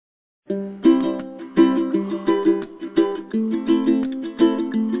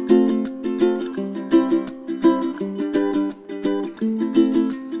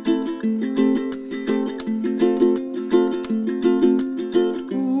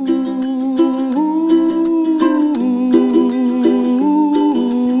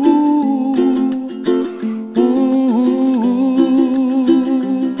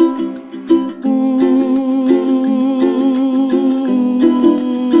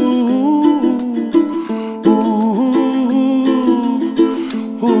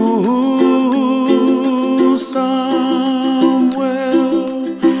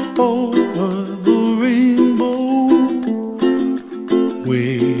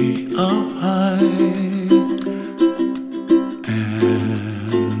up high,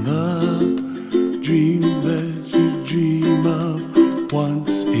 and the dreams that you dream of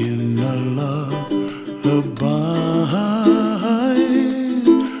once in a lullaby.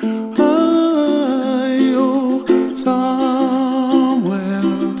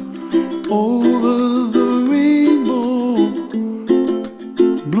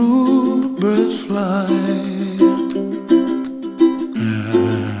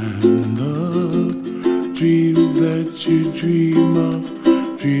 You dream of,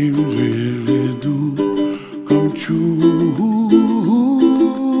 dreams really do come true.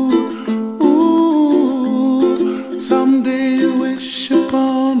 Ooh, someday you wish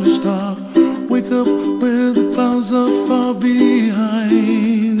upon a star, wake up where the clouds are far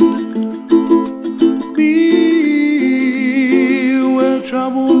behind me, where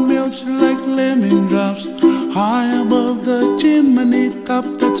trouble melts like lemon drops high above the chimney top.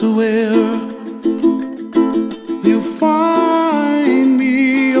 That's where you find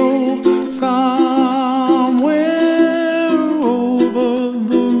me, oh, somewhere over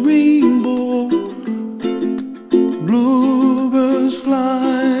the rainbow. Bluebirds fly,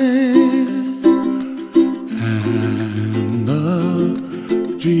 and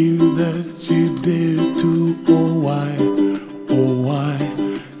the dream that you dare to, oh why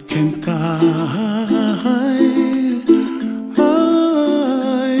can't I?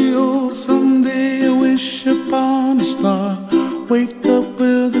 Upon a star, wake up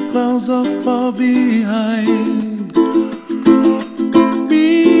where the clouds are far behind me,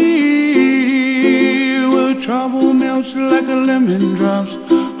 where trouble melts like a lemon drops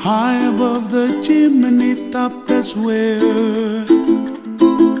high above the chimney top. That's where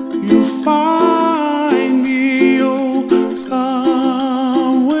you find me, oh, somewhere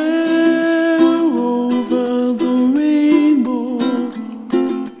over the rainbow,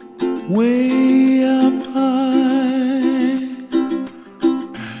 way up